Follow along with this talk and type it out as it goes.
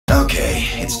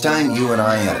it's time you and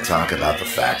I had to talk about the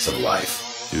facts of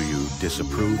life. Do you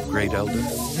disapprove, Great Elder?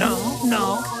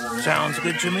 No. Sounds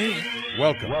good to me.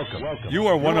 Welcome. You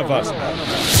are one of us.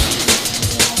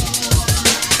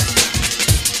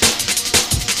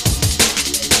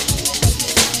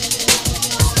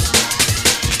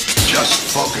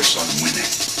 Just focus on winning,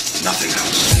 nothing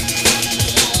else.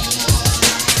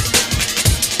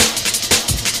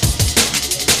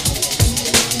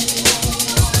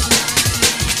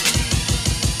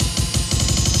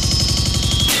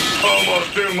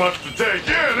 Almost too much to take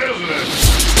in, isn't it?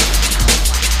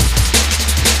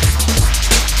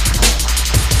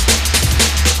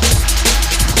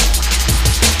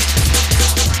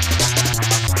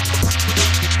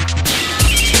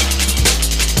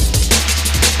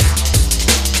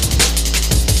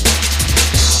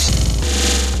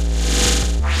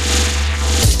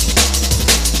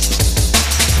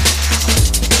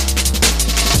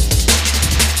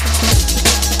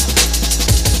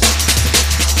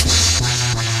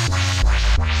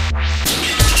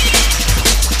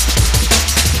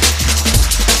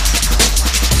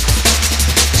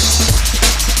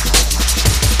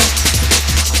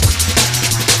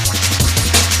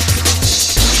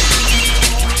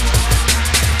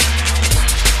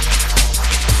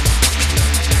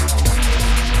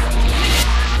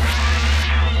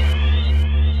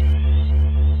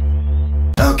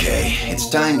 It's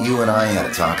time you and I had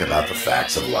to talk about the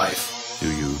facts of life. Do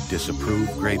you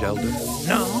disapprove, Great Elder?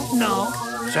 No.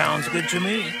 Sounds good to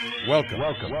me. Welcome.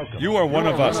 You are one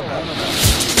of us.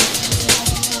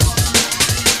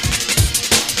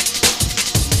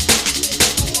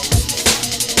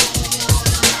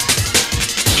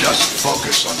 Just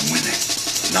focus on winning,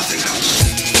 nothing else.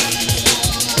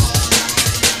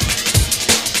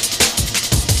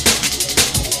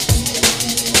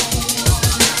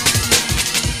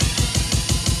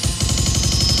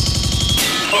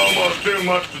 Almost too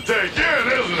much to take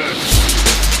in, isn't it?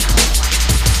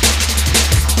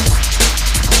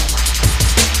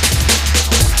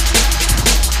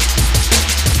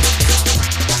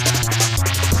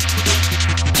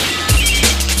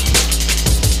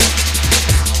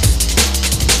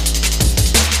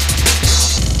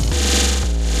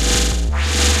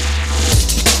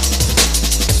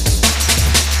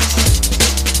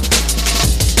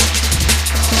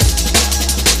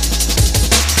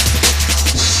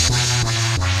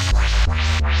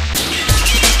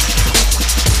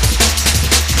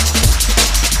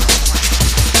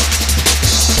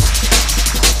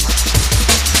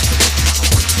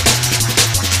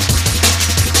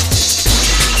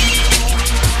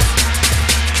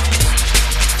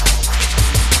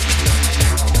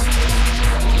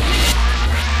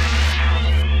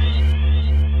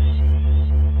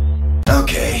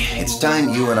 It's time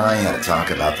you and I had to talk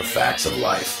about the facts of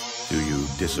life. Do you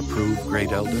disapprove,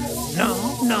 Great Elder?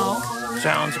 No.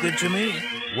 Sounds good to me.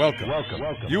 Welcome.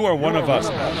 You are one of us.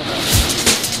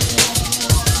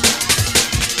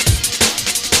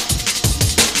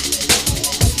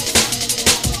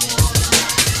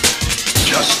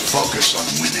 Just focus on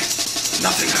winning,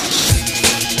 nothing else.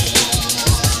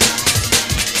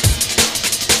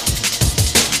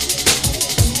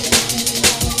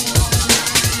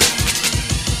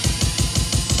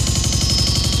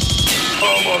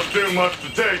 Almost too much to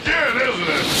take in, isn't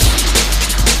it?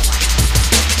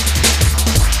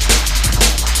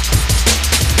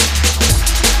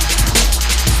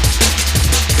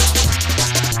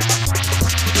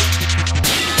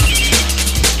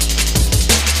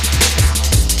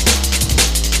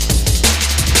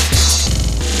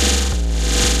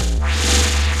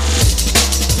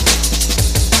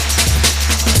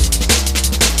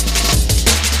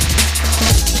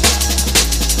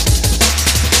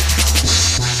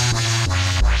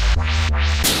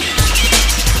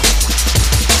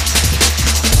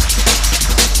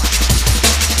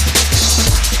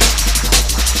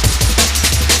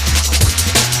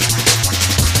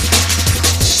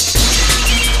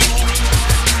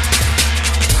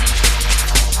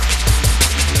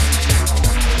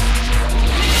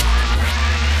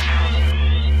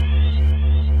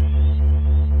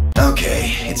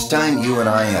 It's time you and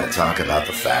I had to talk about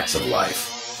the facts of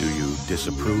life. Do you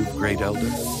disapprove, Great Elder?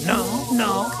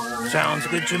 No. Sounds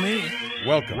good to me.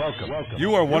 Welcome.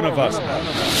 You are one of us.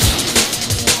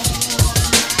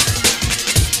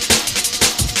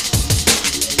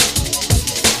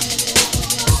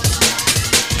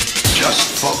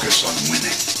 Just focus on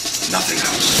winning, nothing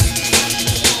else.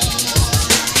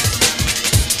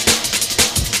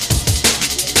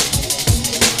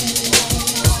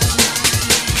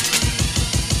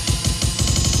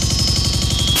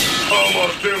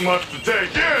 Almost too much to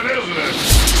take in, isn't it?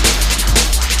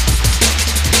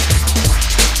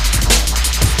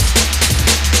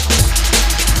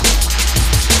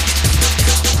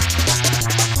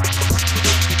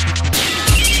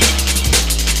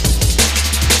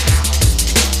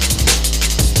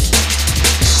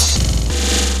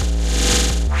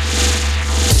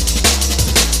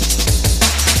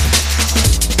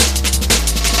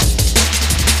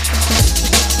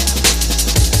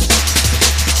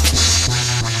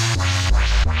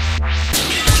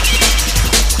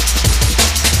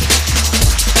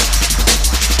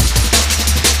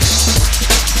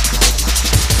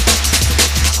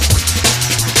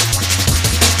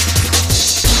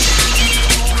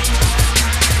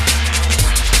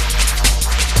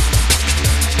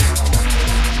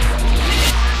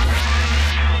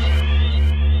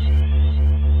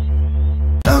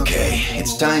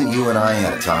 it's time you and I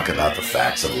had a talk about the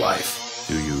facts of life.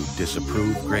 Do you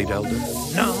disapprove, Great Elder?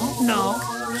 No.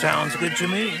 Sounds good to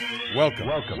me. Welcome.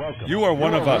 You are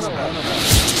one of us.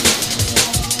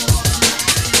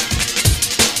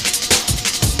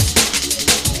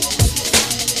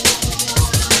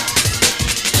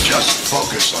 Just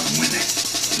focus on winning,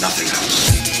 nothing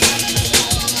else.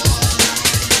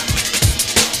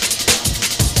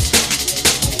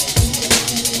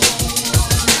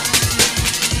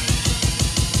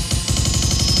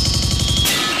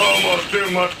 Almost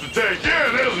too much to take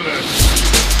in, isn't it?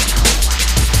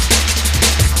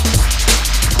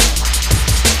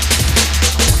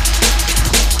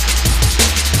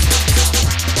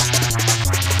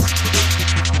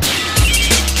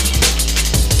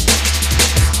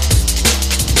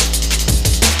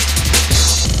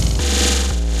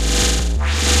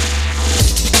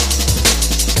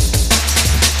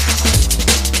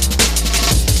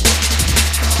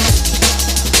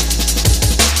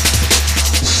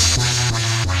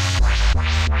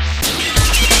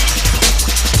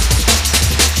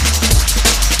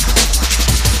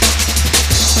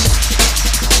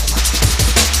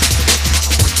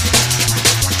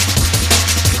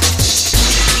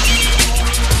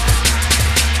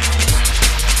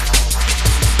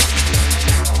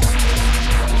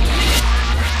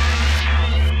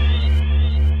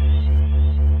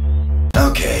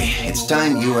 It's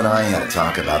time you and I had a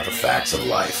talk about the facts of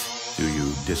life. Do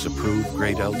you disapprove,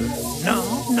 Great Elder?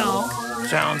 No.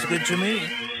 Sounds good to me.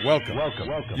 Welcome.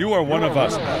 You are one of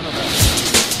us.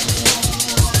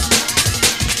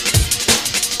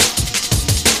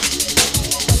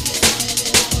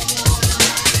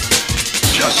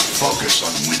 Just focus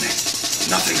on winning,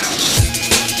 nothing else.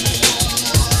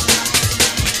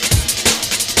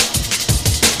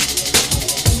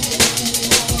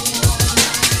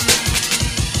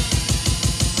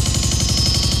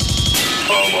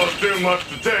 Almost too much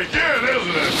to take in,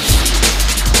 isn't it?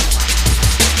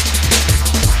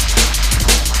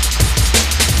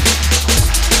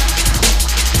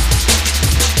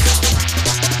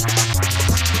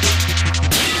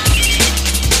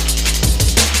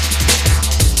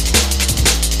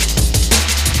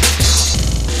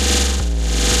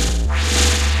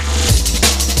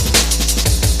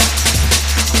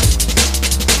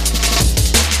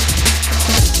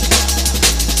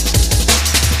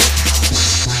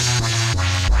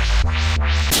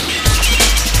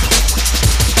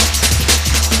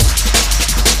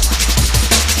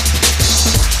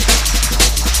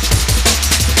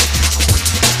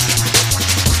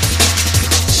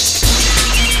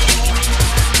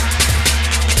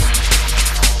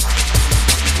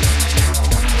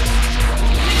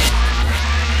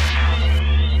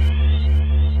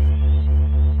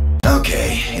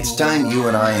 It's time you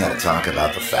and I had a talk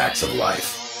about the facts of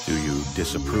life. Do you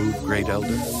disapprove, Great Elder?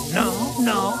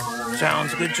 No.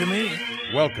 Sounds good to me.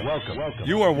 Welcome.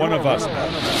 You are one of us.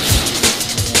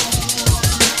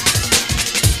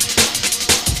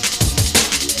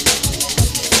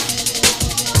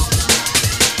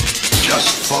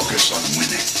 Just focus on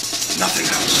winning, nothing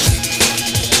else.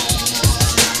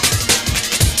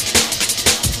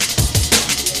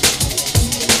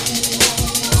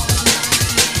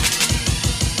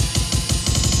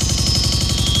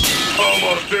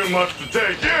 Almost too much to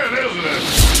take in, isn't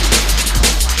it?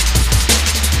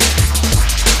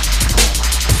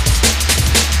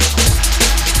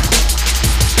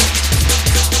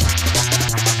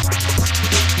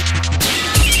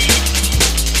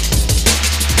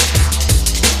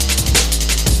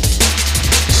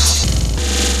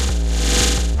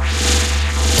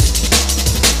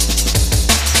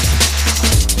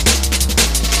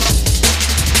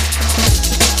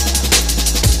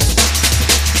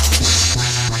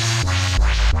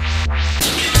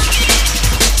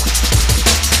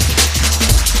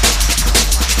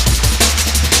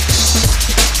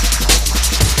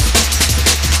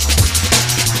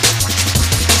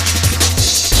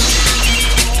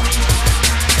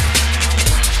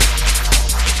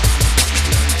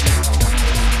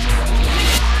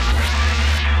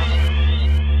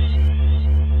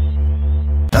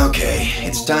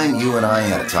 It's time you and I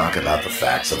had a talk about the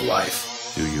facts of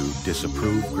life. Do you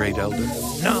disapprove, Great Elder?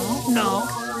 No.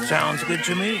 Sounds good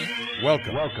to me.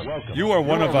 Welcome. You are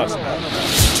one of us.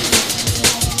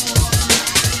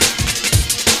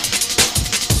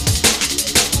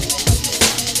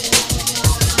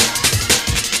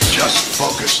 Just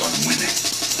focus on winning,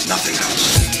 nothing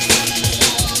else.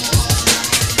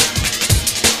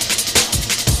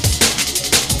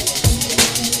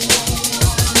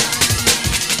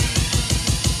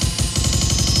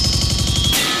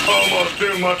 Almost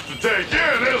too much to take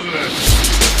in, isn't it?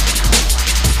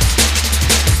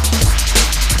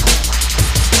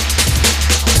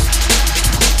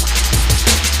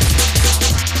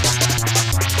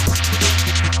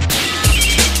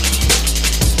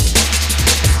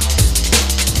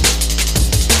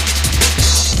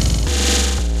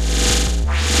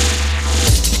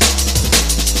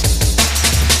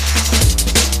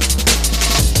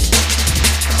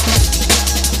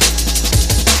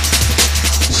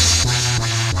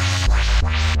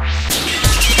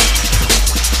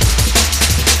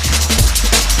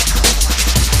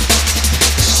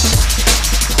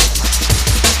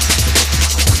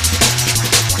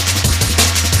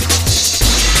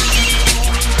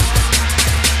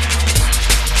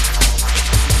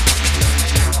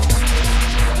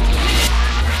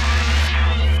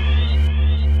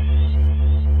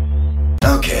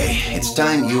 it's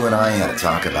time you and I had to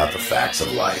talk about the facts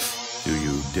of life. Do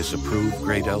you disapprove,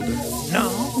 Great Elder?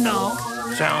 No.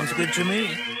 Sounds good to me.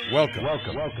 Welcome.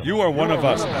 You are one of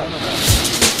us.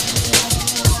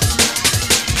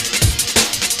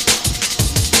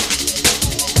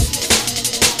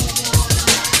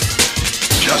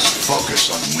 Just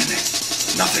focus on winning,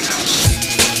 nothing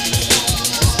else.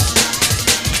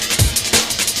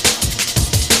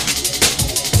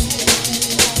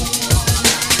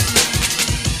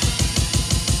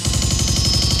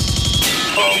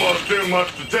 Almost too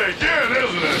much to take in,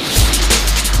 isn't it?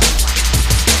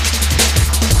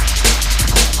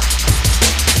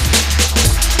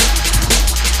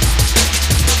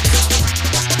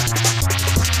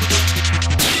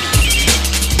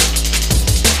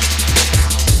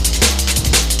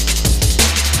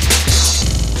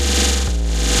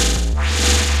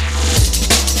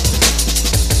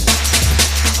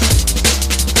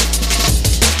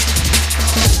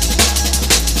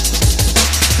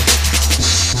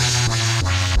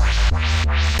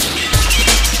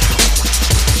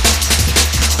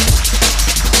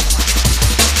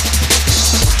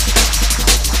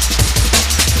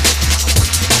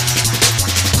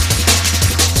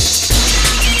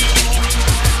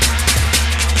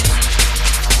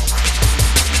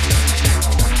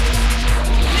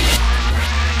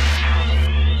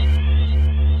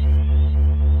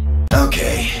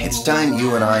 It's time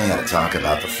you and I had to talk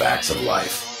about the facts of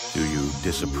life. Do you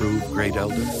disapprove, Great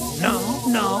Elder?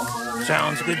 No.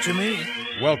 Sounds good to me.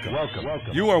 Welcome.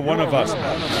 You are one of us.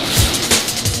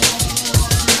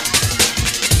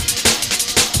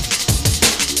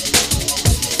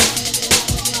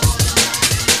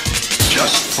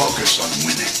 Just focus on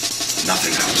winning,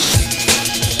 nothing else.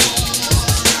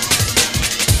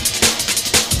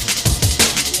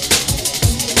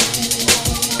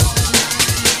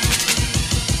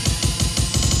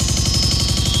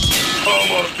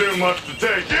 Almost too much to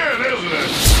take in, isn't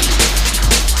it?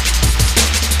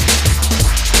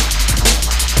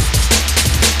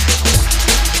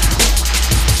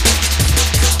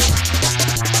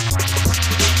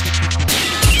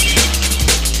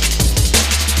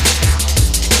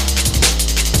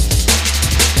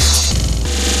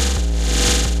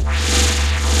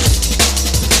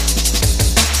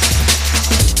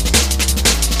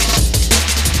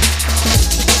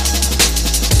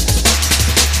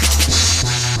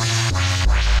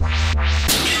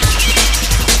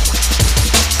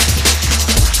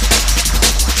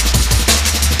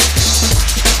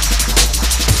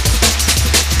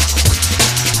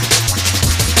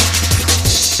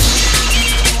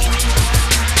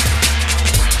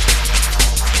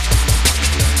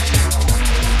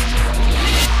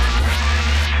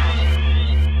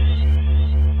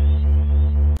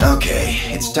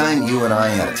 It's time you and I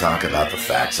had to talk about the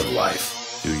facts of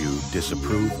life. Do you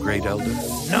disapprove, Great Elder?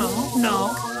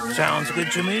 No. Sounds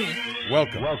good to me.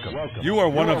 Welcome. You are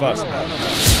one of us.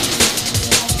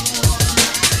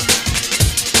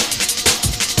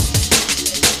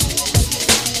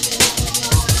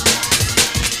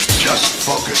 Just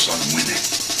focus on winning,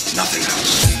 nothing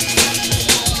else.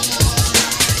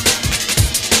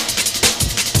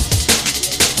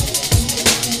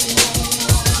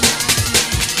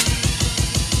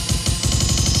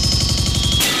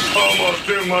 Almost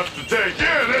too much to take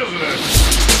in, isn't it?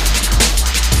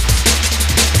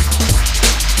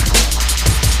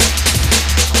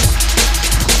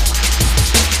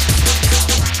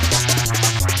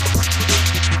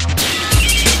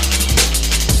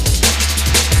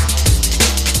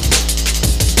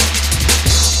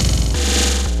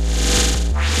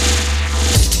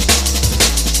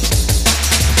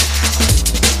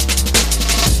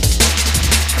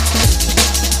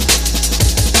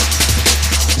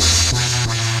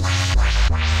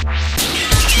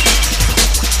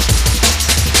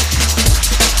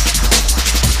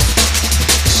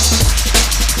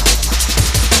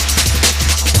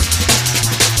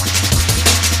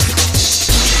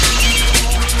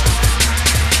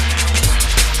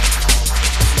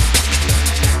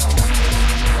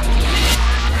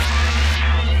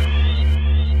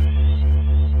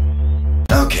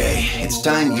 It's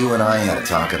time you and I had to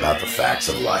talk about the facts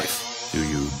of life. Do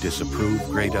you disapprove,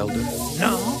 Great Elder?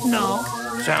 No.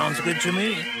 Sounds good to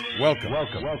me. Welcome.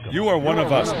 You are one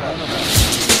of us.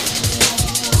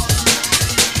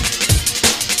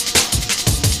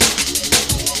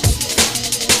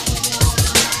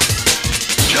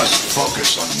 Just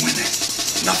focus on winning,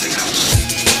 nothing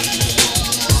else.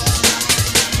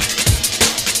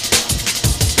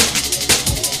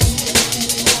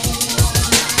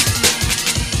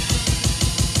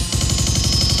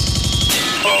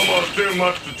 Almost too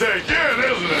much to take in,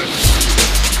 isn't it?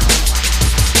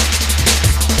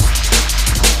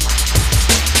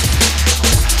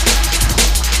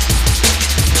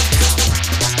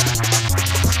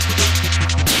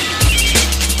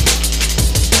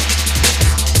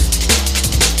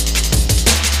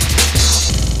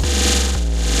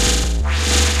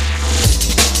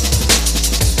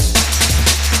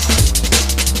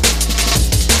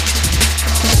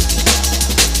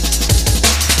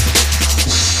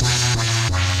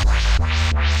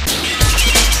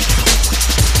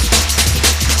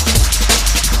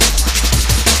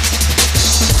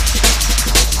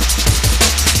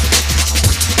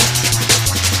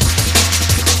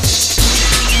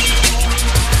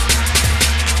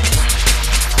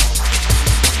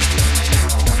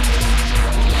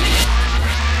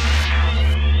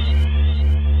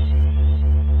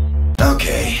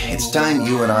 Okay, it's time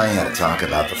you and I had to talk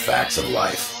about the facts of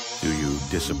life. Do you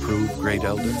disapprove, Great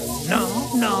Elder?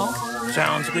 No.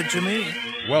 Sounds good to me.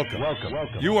 Welcome.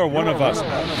 You are one of us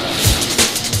now.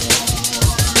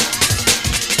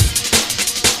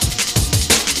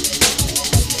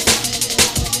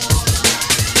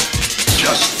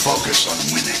 Just focus on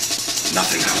winning,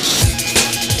 nothing else.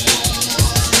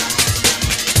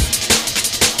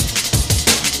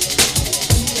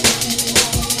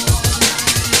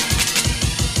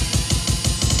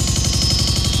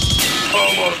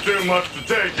 Almost too much to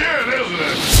take in, isn't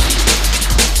it?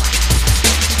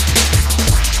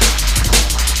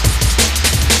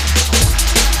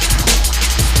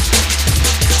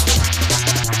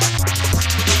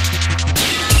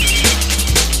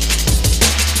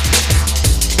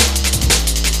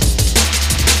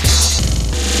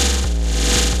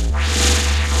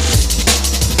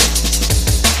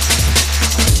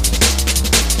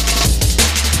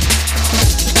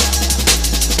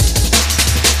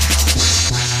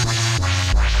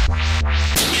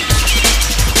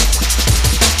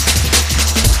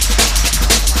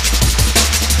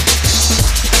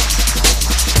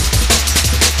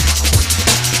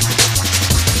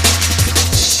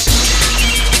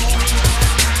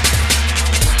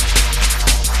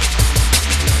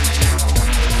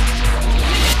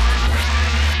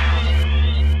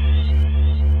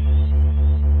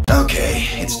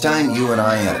 It's time you and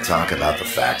I had to talk about the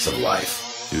facts of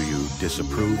life. Do you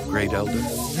disapprove, Great Elder?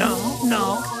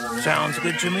 No. Sounds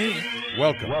good to me.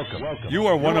 Welcome. You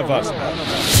are one of us now.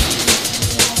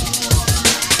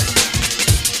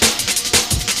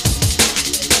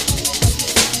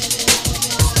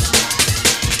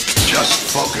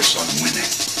 Just focus on winning,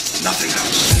 nothing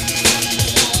else.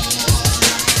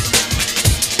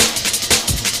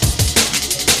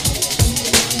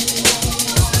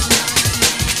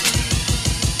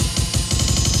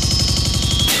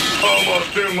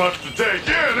 Almost too much to take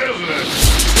in, isn't it?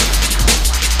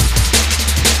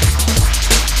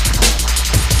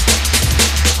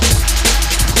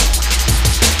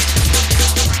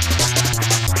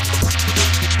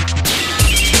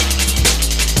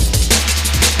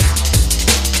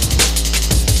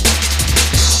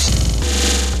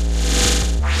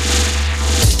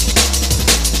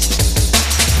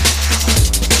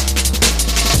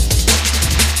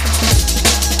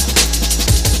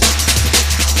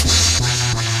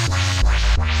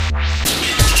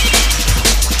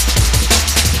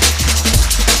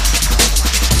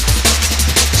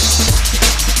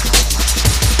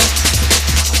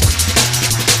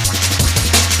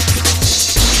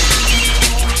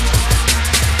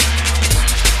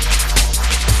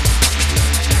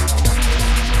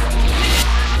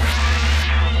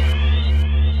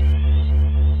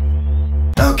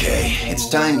 It's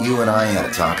time you and I had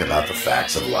to talk about the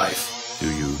facts of life. Do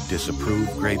you disapprove,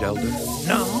 Great Elder?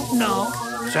 No.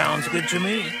 Sounds good to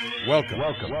me. Welcome.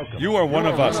 You are one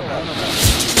of us now.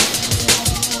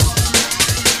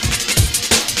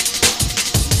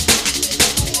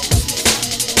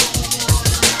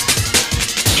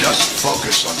 Just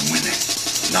focus on winning,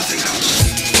 nothing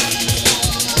else.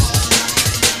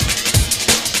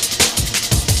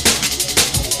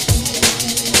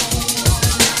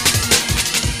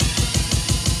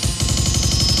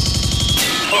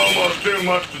 Almost too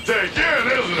much to take in,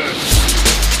 isn't it?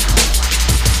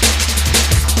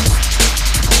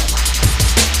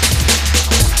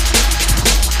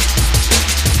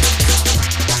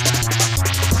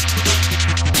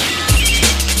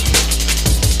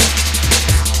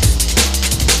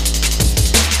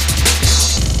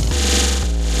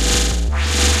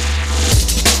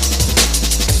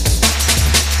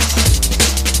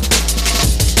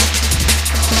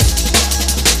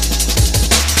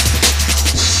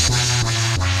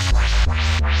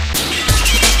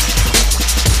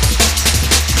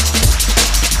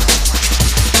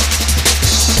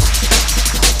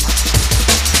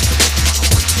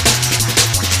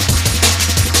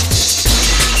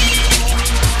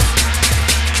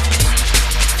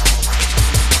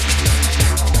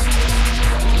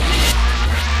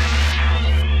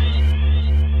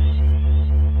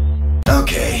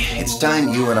 It's time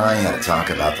you and I had to talk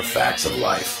about the facts of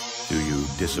life. Do you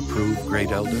disapprove,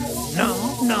 Great Elder?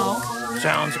 No.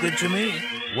 Sounds good to me.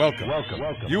 Welcome.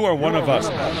 You are one of us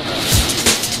now.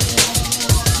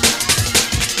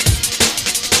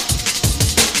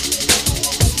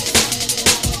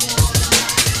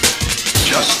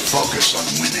 Just focus on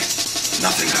winning,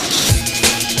 nothing else.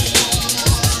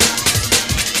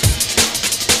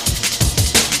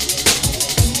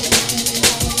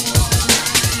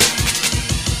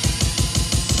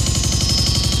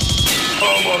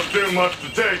 Almost too much to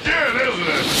take in, isn't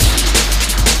it?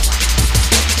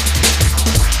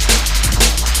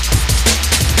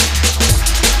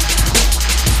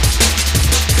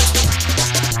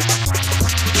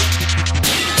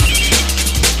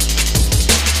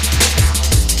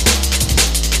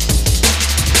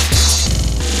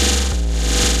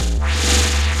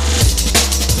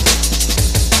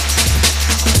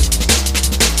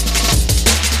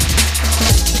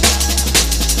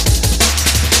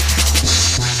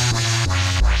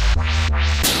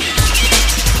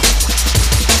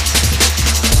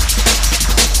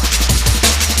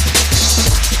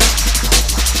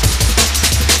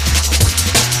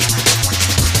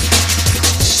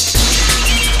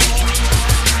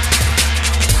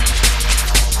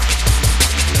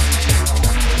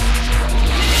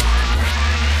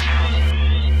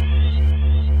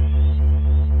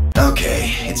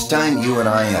 time you and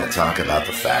I had to talk about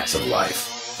the facts of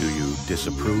life. Do you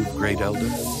disapprove, Great Elder?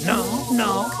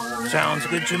 No. Sounds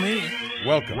good to me.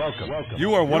 Welcome.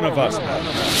 You are one of us now.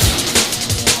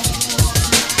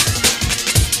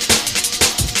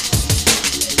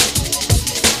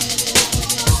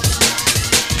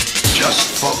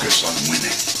 Just focus on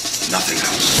winning, nothing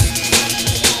else.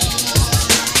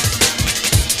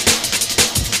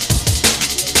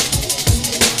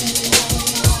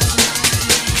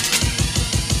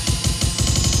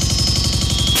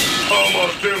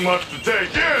 Almost too much to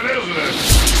take in, isn't it?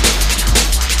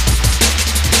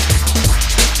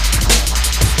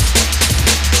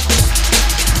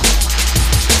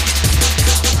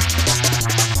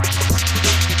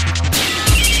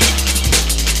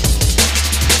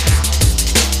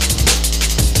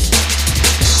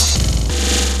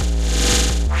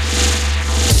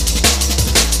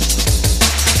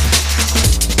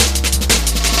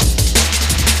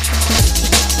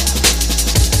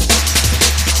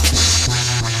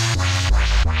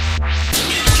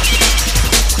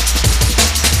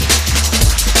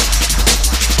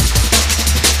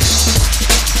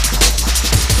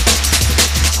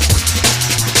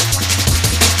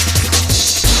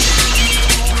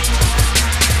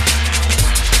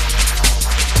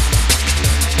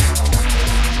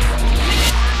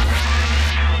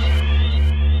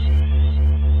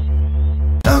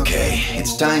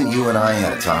 It's time you and I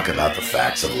had to talk about the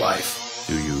facts of life.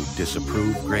 Do you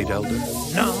disapprove, Great Elder?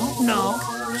 No.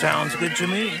 Sounds good to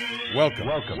me. Welcome.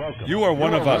 You are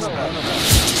one of us now.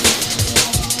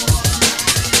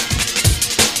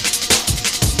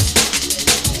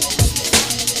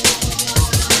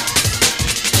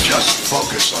 Just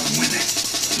focus on winning,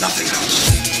 nothing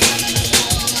else.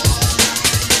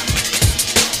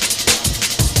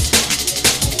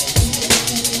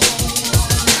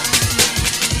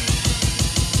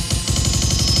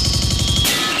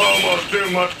 Almost too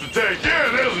much to take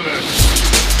in, isn't it?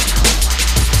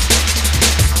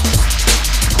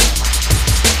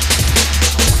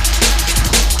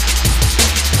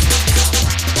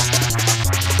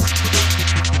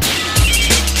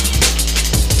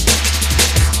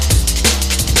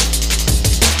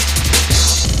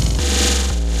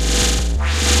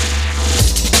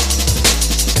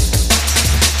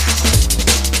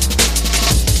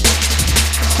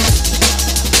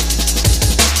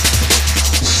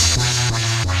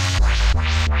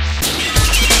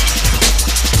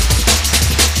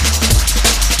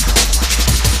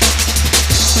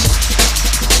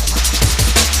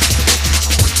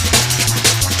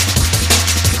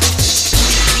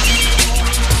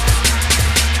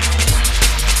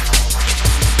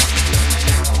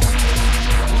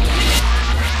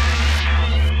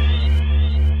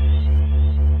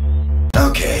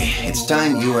 It's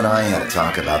time you and I had to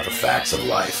talk about the facts of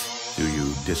life. Do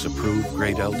you disapprove,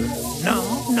 Great Elder?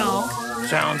 No.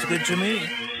 Sounds good to me.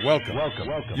 Welcome.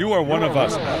 You are one of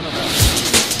us now.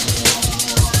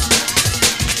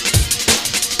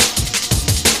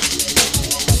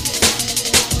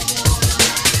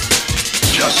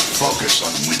 Just focus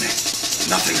on winning,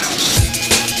 nothing else.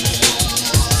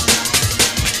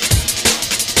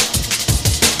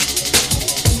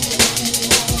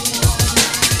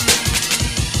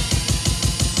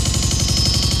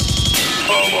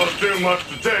 Almost too much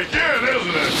to take in,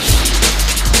 isn't it?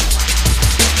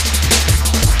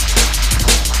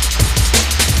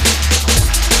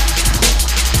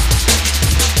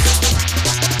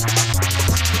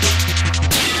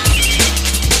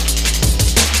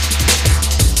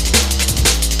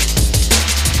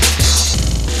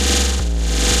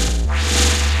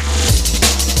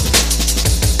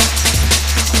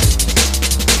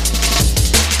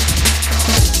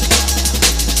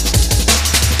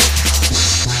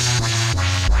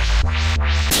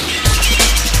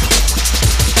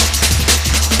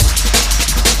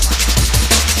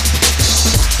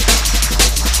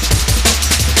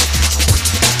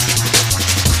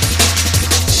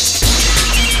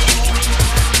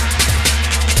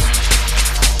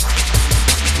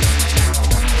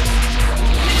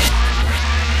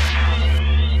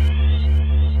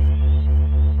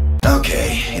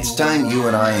 It's time you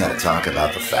and I had to talk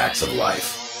about the facts of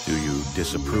life. Do you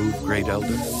disapprove, Great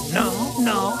Elder?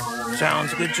 No.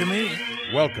 Sounds good to me.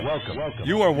 Welcome.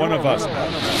 You are one of us now.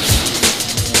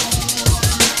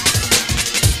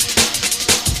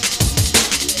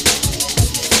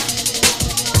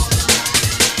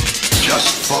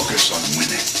 Just focus on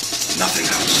winning, nothing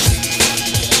else.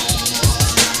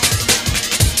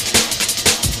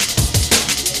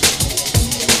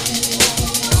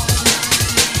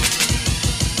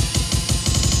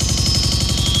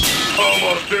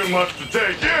 Almost too much to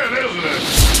take in, isn't it?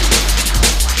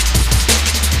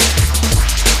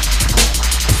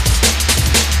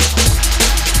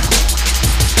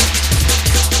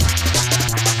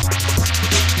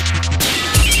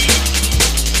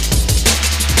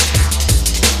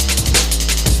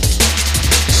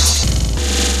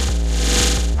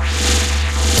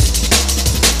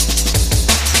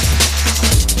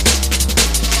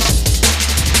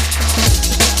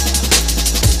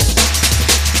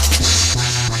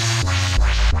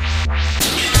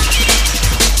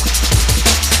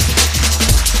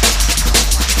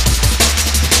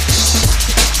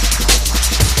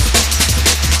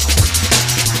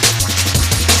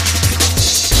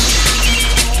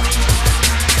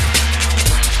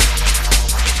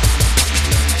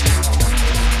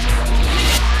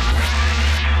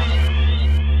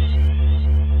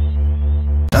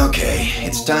 Okay,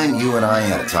 it's time you and I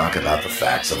had to talk about the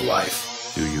facts of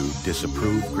life. Do you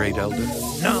disapprove, Great Elder?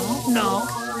 No.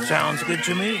 Sounds good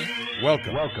to me.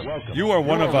 Welcome. You are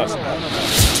one of us.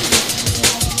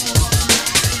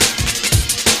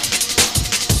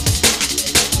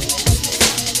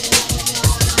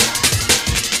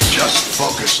 Just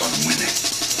focus on winning,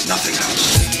 nothing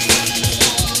else.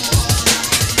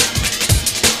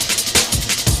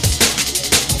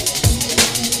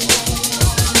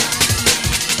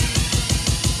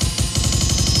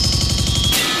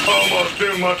 Almost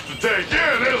too much to take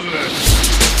in, isn't it?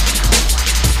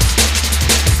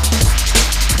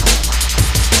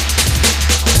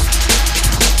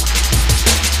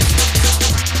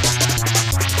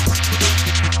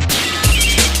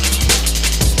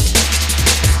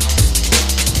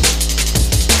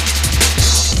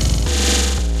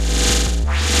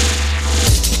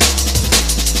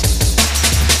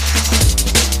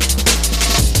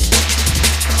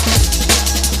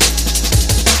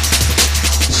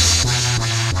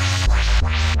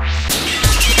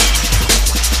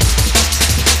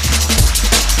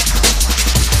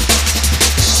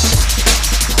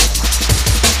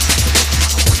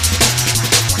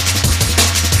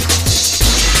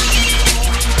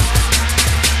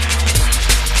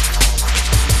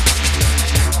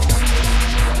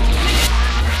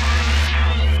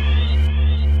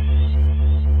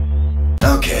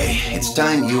 It's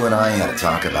time you and I had to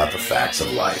talk about the facts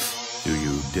of life. Do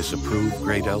you disapprove,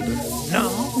 Great Elder?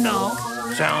 No.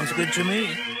 Sounds good to me.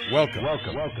 Welcome.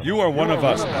 You are one of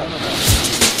us.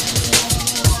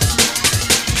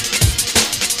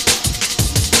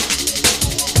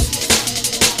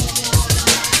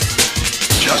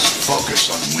 Just focus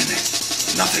on winning,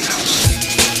 nothing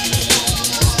else.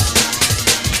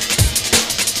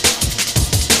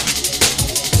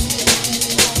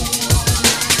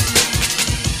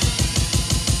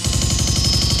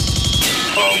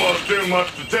 Almost too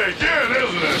much to take in,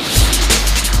 isn't it?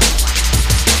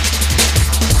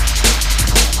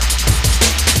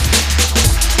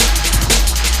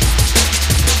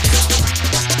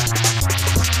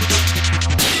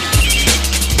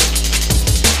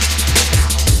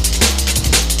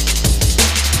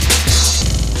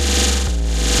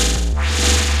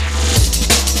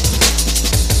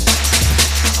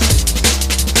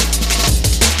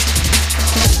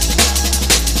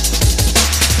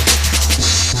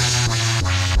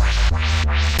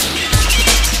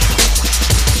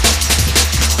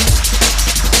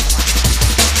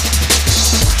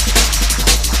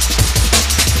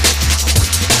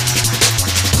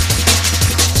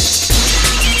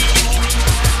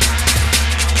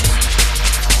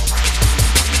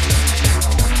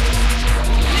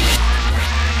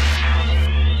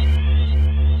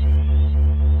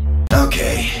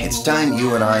 It's time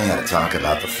you and I had to talk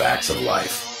about the facts of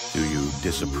life. Do you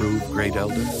disapprove, Great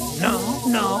Elder?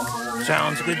 No.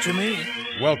 Sounds good to me.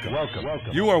 Welcome.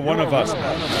 You are one of us.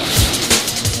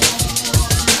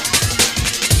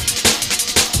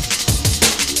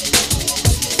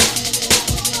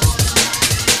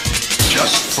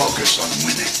 Just focus on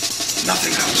winning,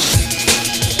 nothing else.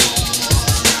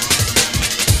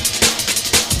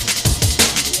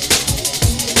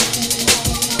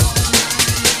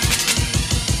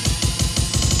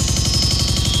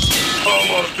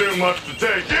 Almost too much to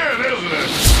take in, isn't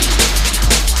it?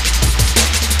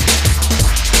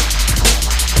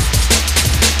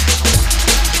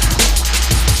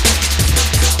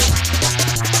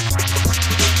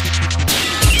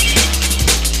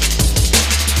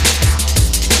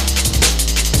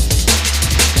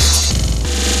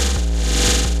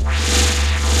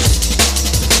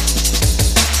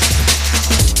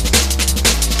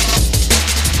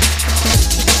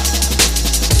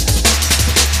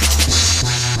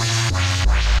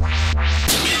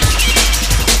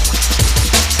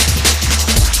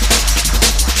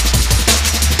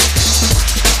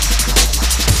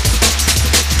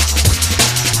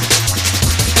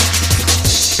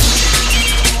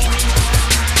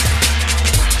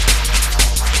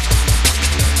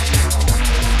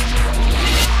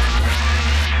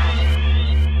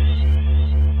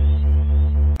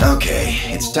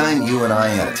 It's time you and I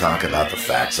had to talk about the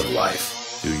facts of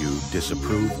life. Do you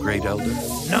disapprove, Great Elder?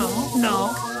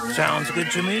 No. Sounds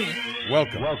good to me.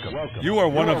 Welcome. You are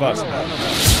one of us.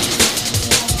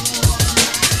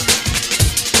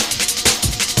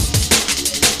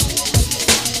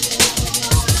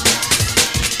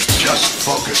 Just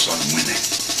focus on winning,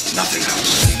 nothing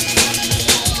else.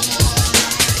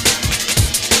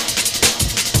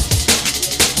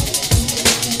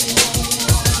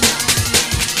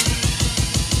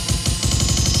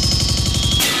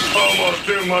 Almost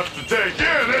too much to take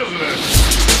in, isn't it?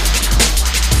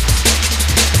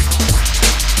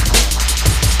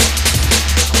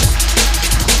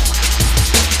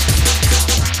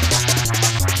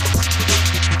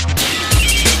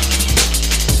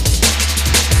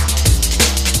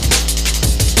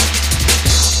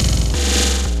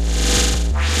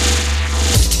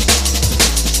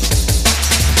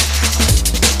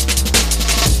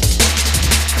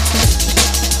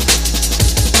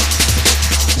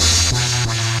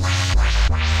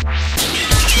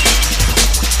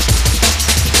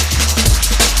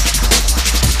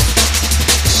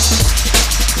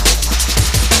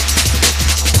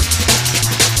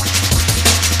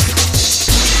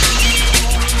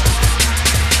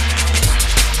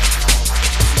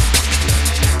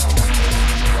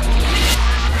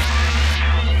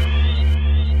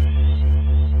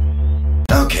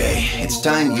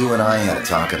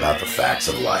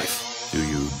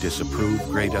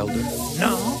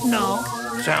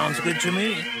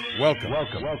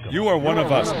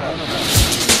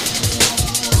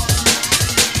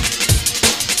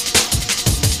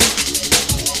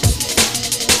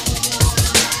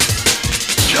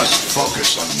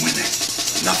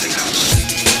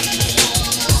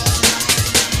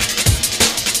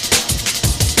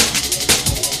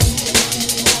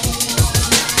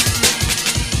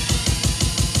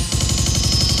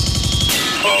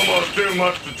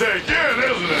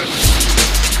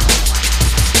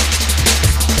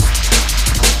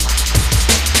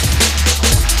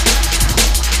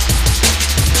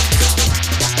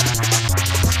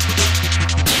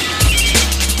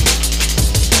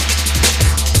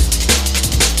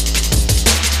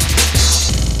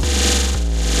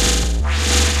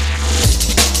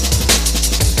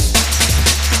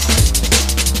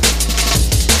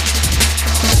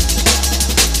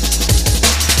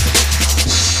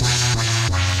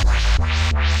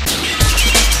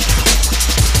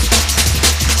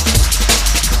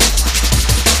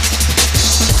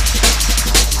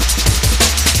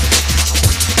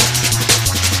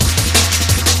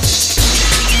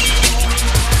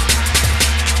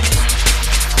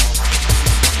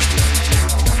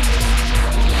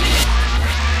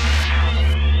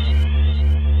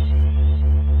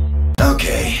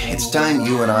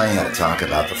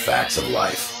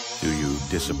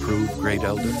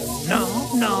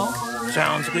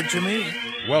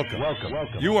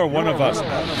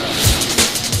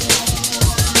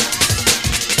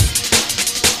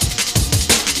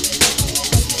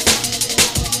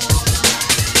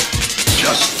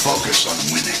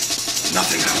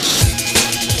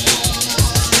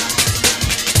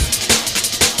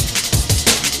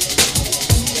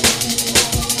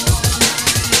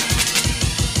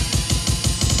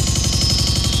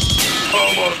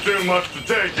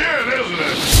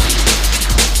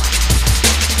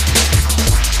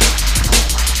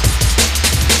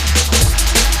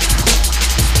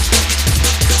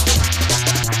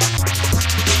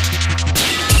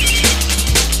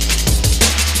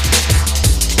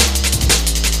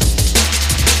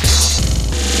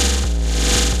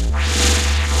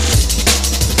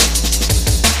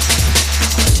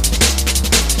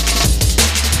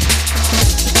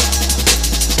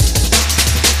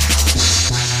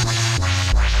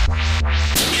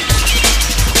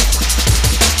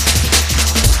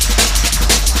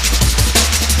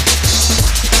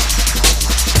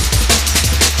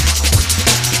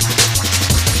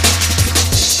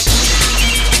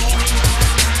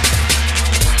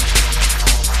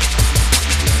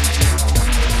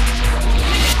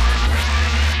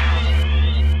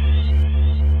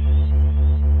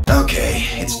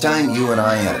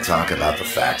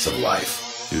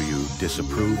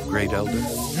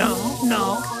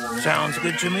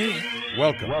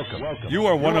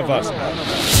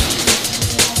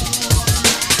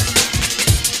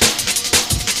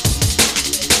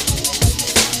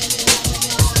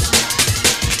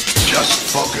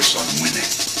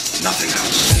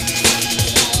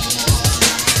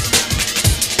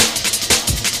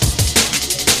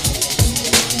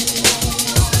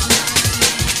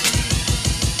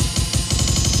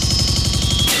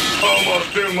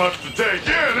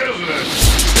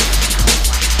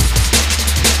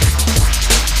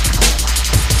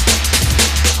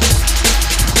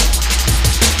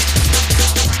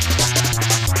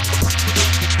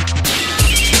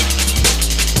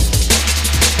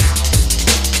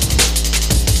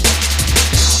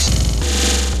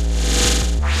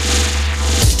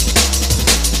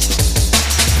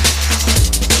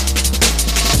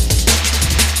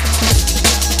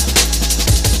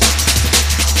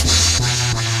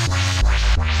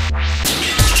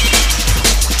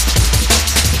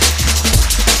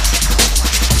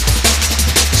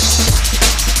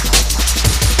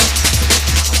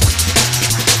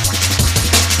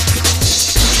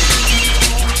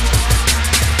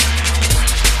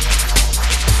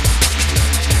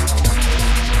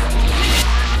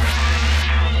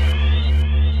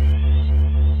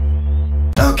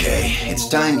 It's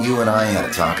time you and I had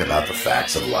a talk about the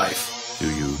facts of life.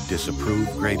 Do you disapprove,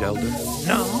 Great Elder?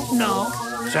 No.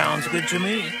 Sounds good to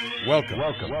me. Welcome.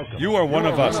 You are one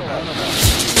of us now.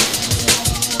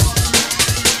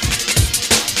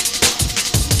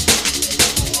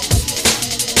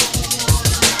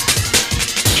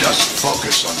 Just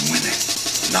focus on winning.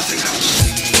 Nothing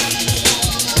else.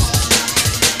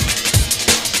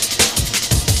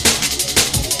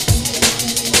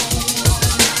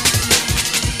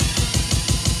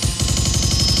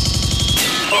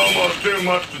 Almost too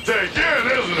much to take in,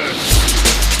 isn't it?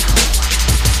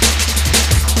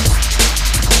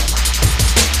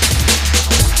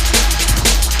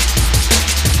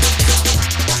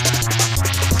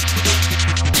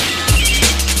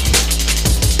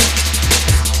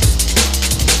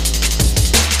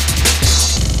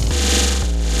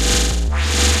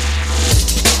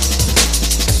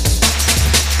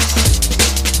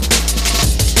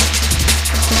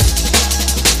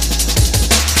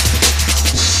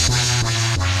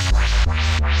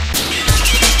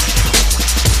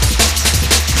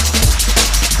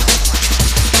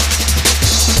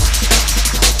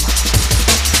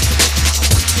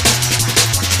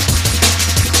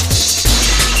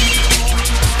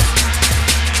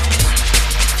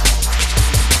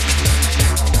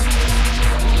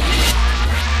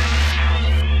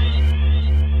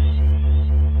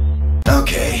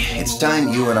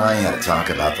 time you and I had a talk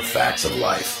about the facts of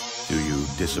life. Do you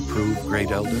disapprove,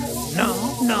 Great Elder?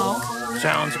 No.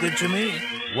 Sounds good to me.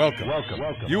 Welcome.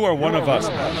 You are one of us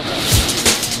now.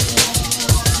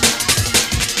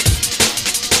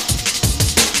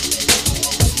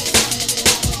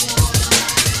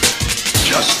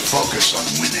 Just focus on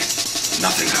winning,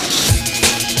 nothing else.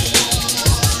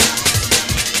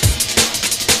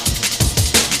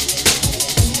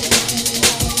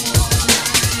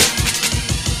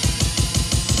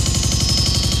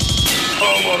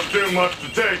 Almost too much to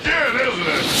take in, isn't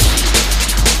it?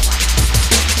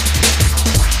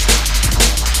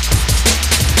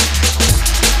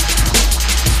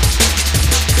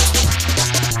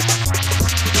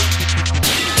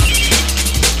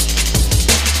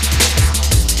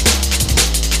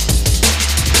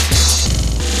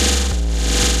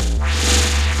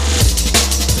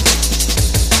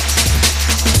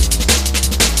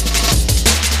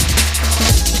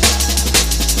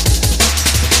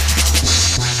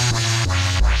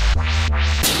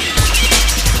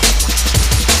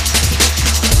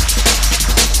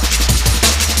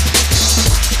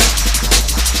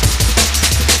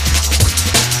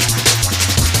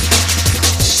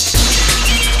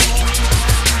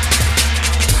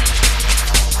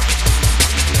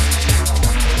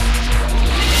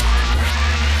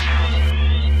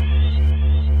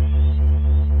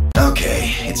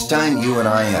 It's time you and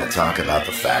I had a talk about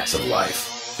the facts of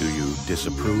life. Do you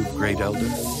disapprove, Great Elder?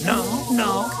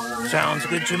 No. Sounds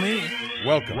good to me.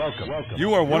 Welcome.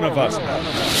 You are one of us now.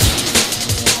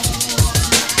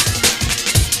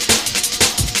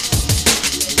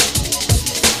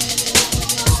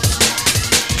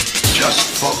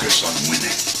 Just focus on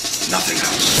winning, nothing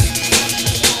else.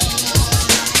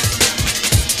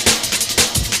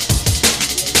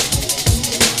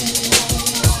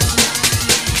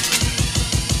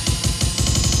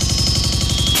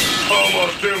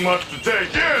 Almost too much to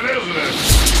take in, isn't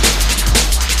it?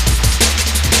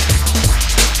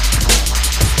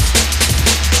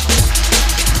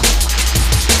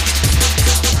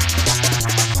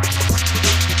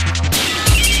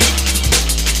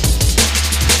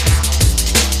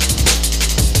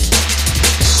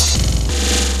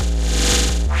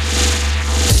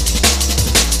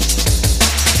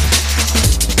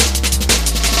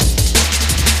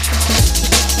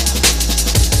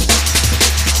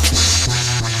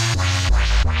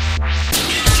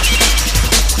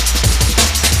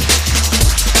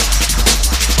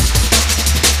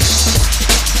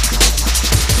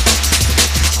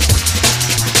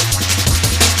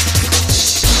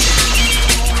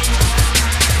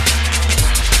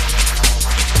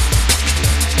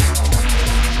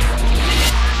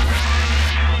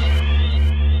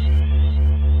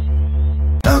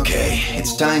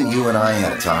 It's time you and I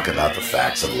had a talk about the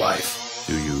facts of life.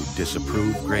 Do you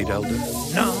disapprove, Great Elder?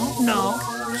 No.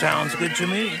 Sounds good to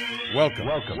me. Welcome.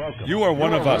 You are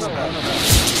one of us now.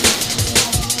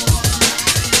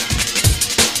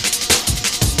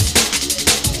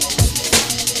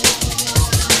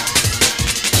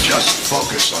 Just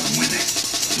focus on winning,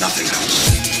 nothing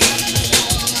else.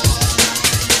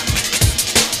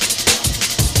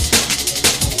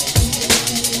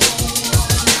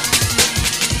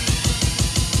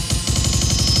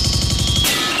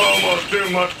 Almost too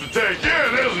much to take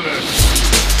in, isn't it?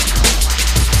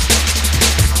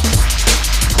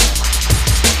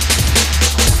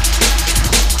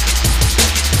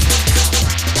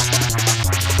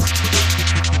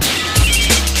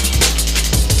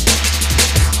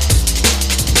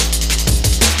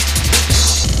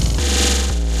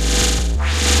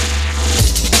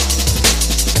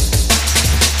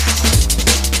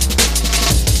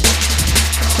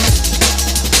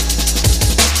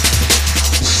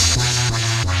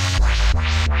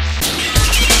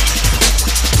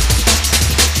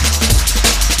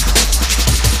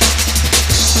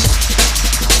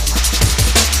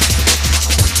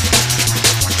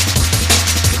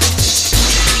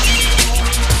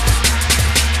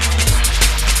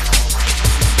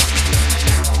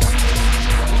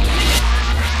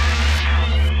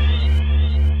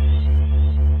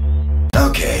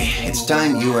 It's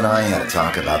time you and I had a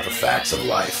talk about the facts of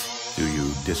life. Do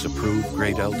you disapprove,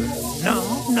 Great Elder?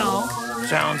 No.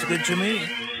 Sounds good to me.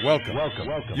 Welcome.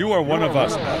 You are one of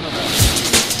us now.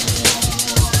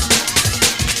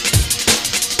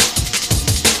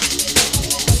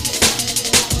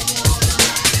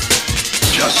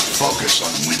 Just focus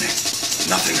on winning,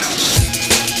 nothing else.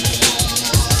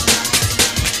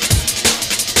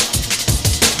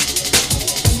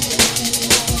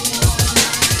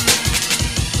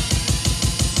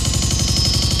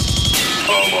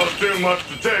 Almost too much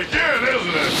to take in,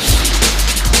 isn't it?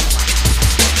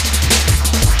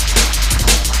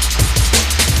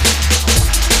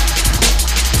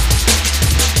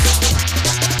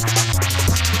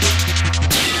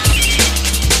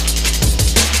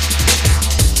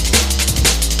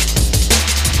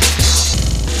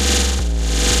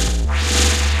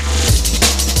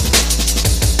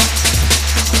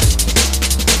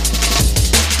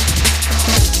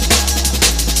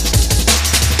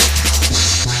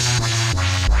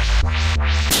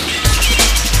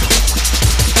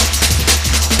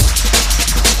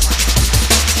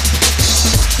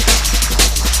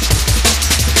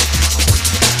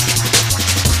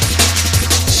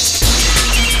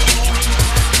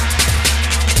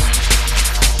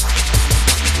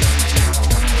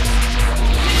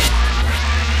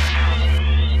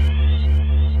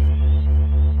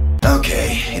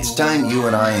 it's time you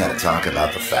and I had to talk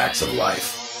about the facts of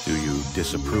life. Do you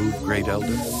disapprove, Great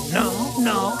Elder?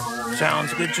 No.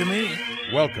 Sounds good to me.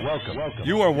 Welcome.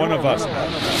 You are one of us now.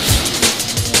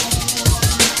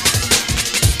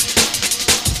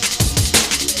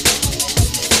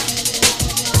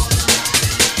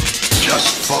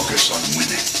 Just focus on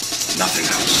winning, nothing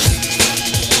else.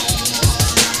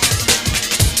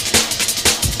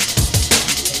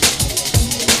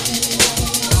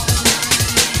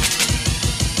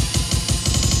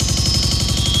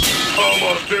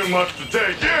 Almost too much to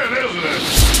take in, isn't it?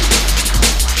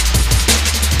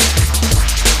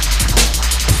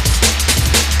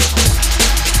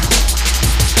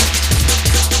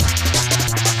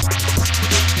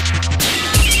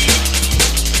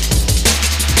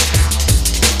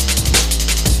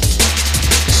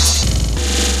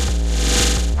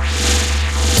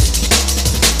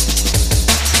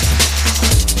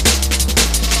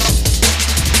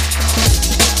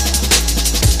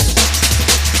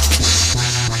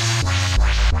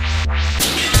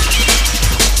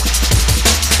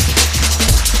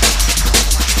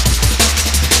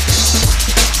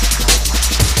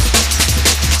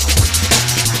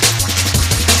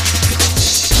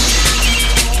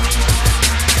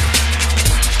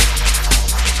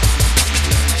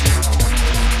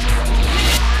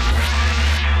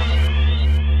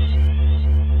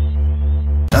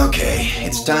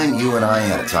 It's time you and I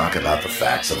had to talk about the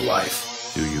facts of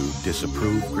life. Do you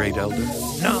disapprove, Great Elder?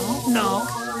 No.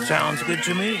 Sounds good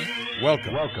to me.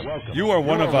 Welcome. You are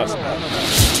one of us now.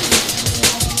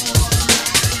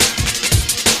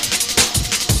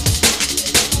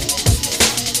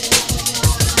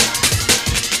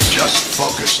 Just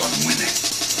focus on winning,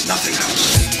 nothing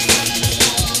else.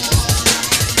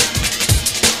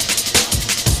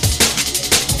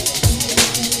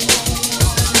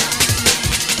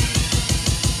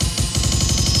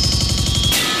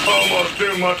 Almost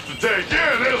too much to take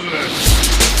in, isn't it?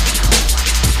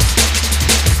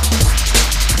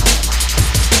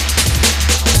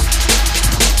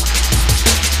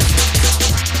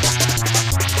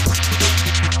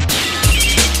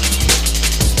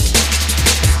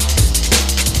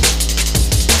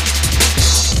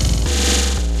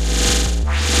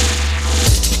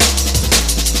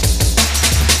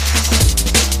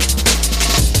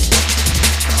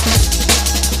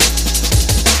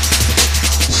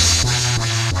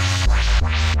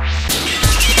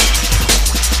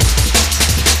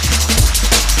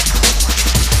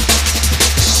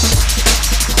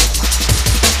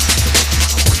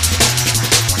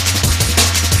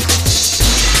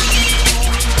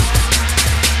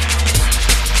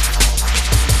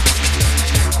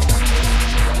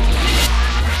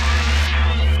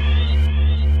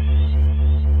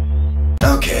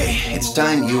 It's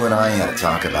time you and I had to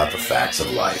talk about the facts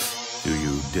of life. Do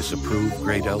you disapprove,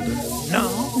 Great Elder?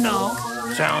 No.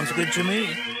 Sounds good to me.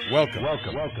 Welcome.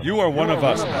 You are one of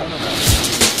us now.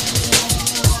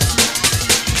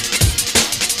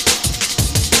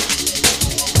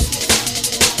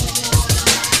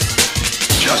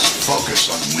 Just focus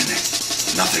on winning,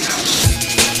 nothing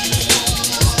else.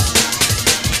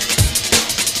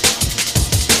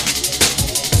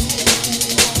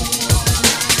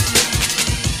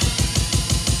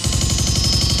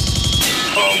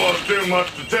 Almost too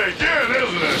much to take in,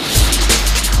 isn't it?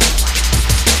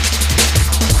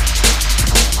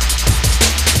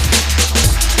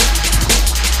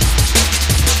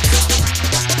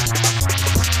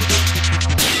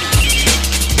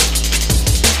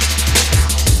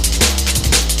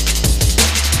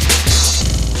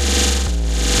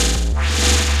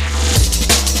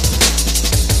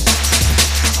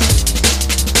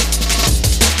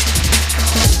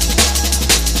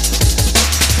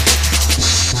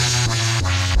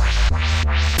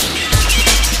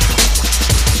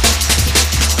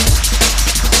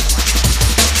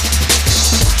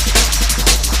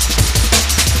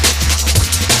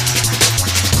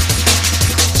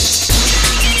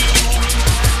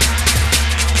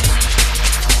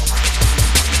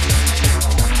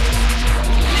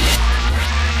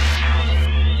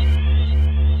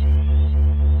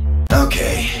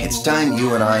 It's time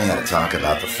you and I had to talk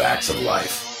about the facts of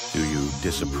life. Do you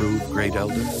disapprove, Great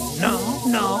Elder?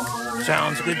 No.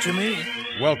 Sounds good to me.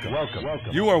 Welcome.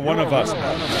 You are one of us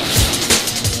now.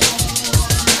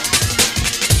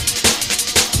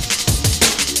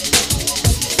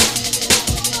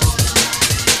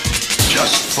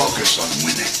 Just focus on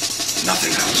winning,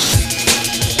 nothing else.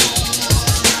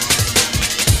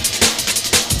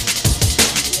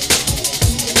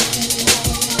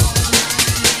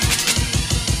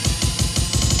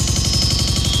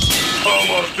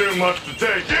 Almost too much to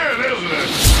take in, isn't it?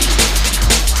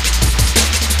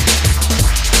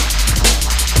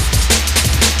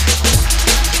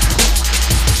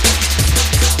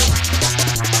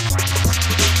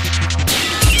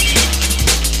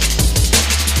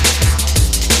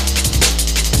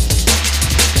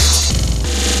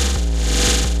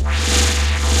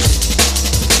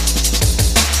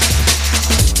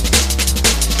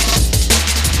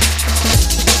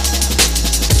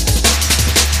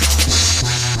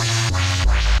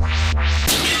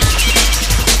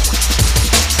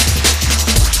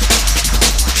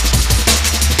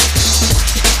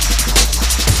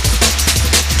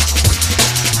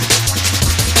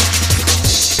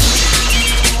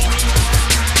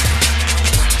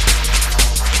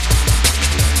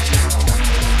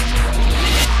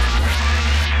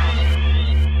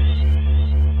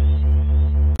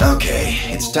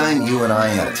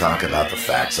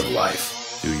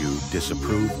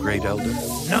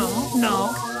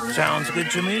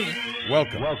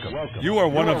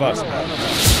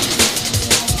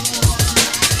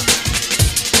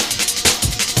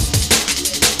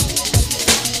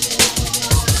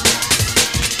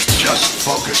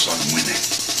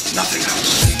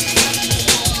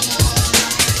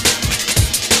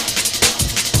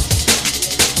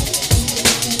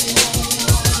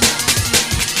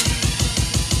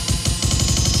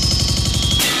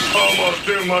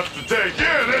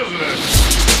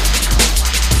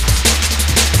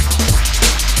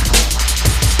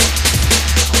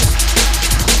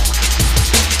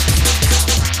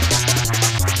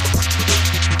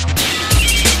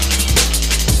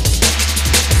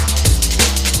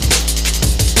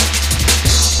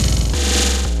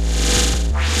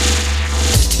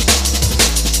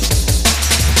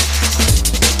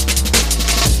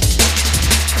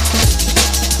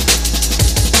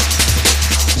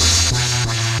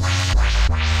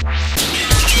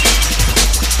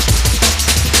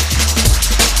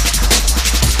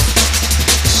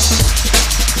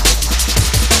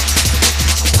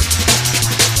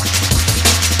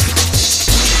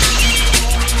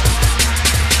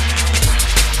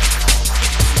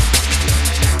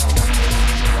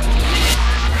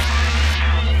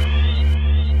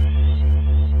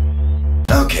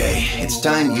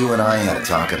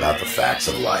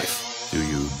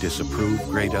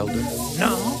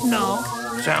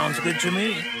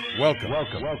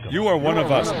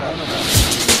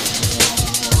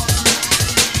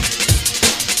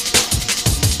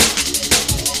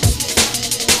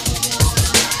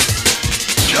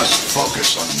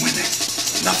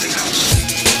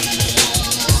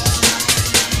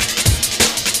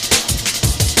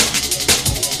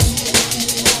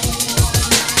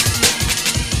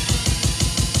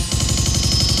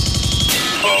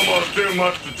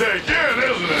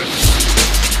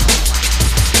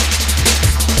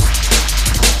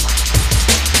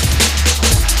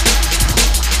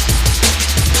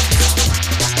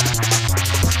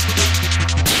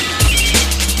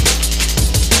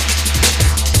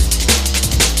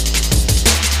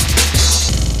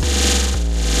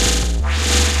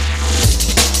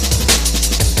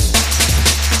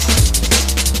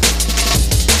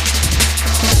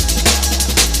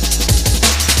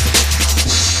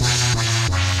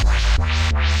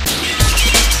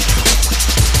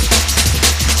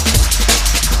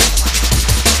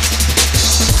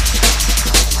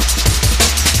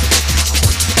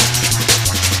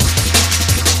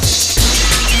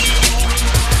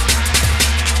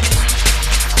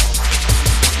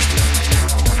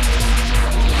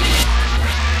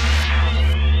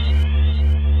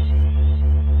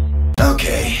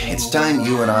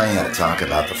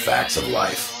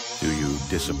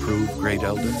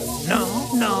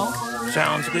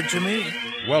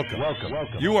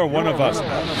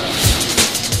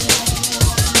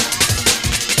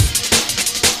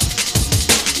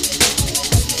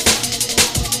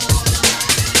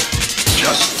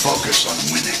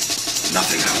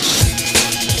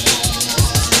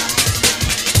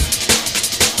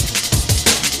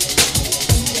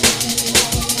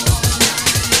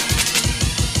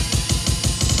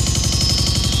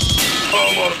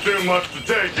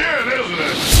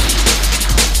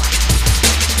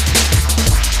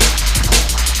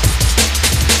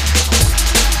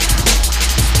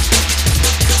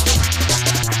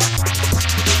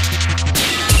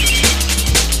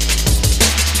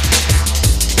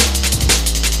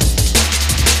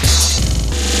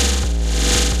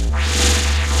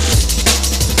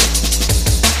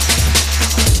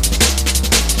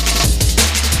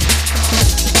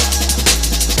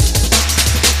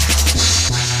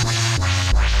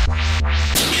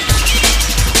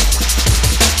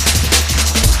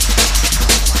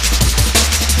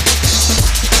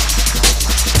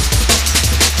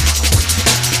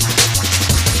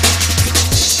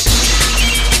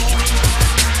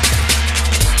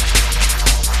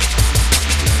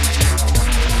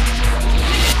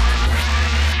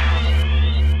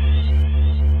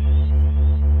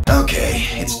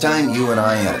 It's time you and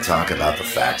I had a talk about the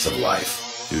facts of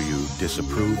life. Do you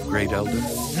disapprove, Great Elder?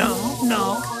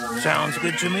 No. Sounds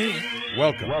good to me.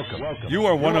 Welcome. You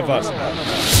are one of us now.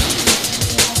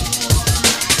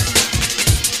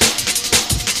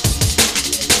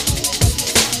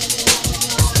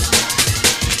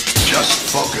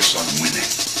 Just focus on winning,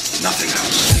 nothing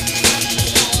else.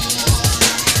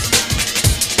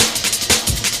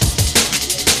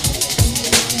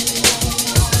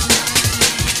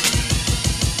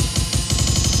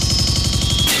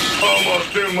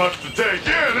 Almost too much to take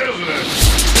in, isn't it?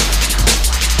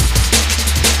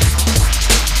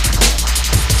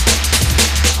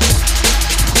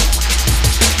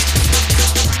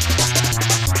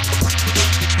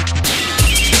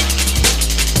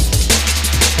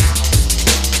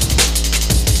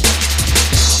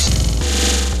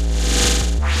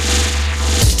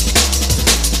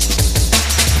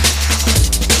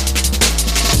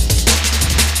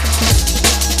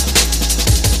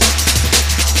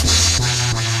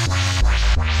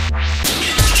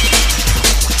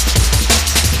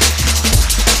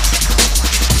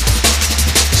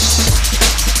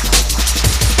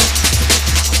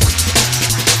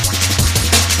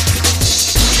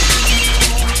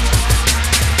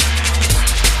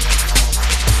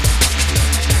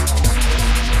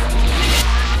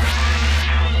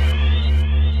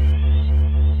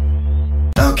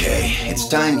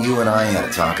 time you and I had a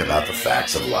talk about the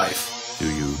facts of life. Do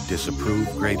you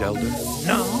disapprove, Great Elder?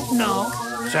 No.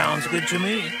 Sounds good to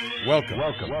me. Welcome.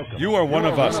 You are one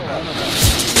of us now.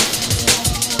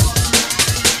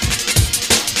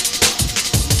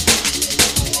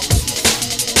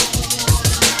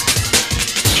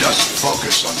 Just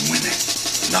focus on winning,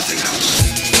 nothing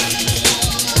else.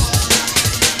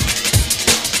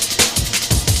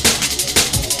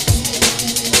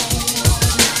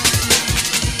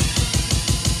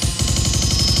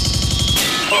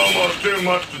 Almost too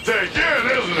much to take in,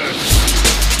 isn't it?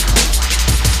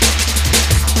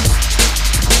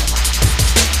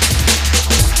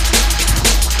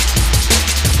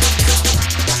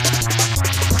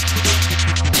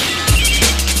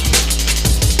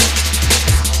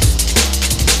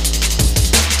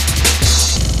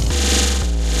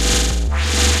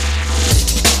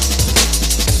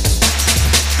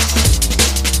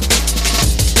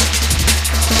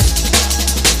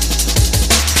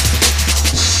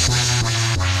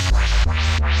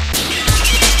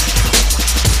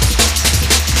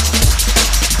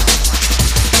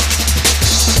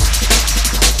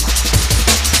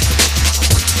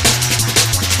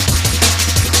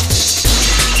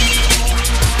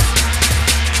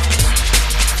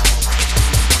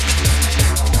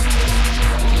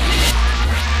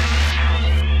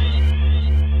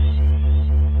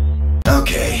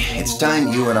 It's time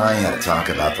you and I had a talk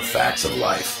about the facts of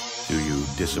life. Do you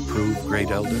disapprove, Great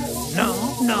Elder?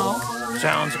 No.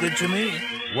 Sounds good to me.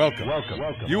 Welcome.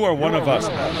 You are one of us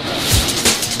now.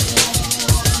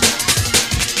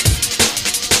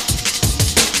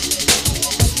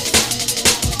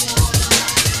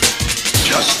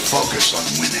 Just focus on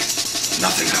winning,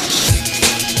 nothing else.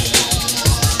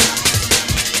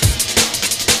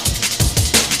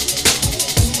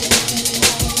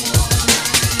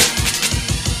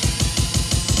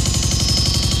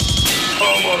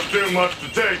 Almost too much to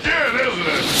take in, isn't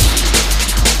it?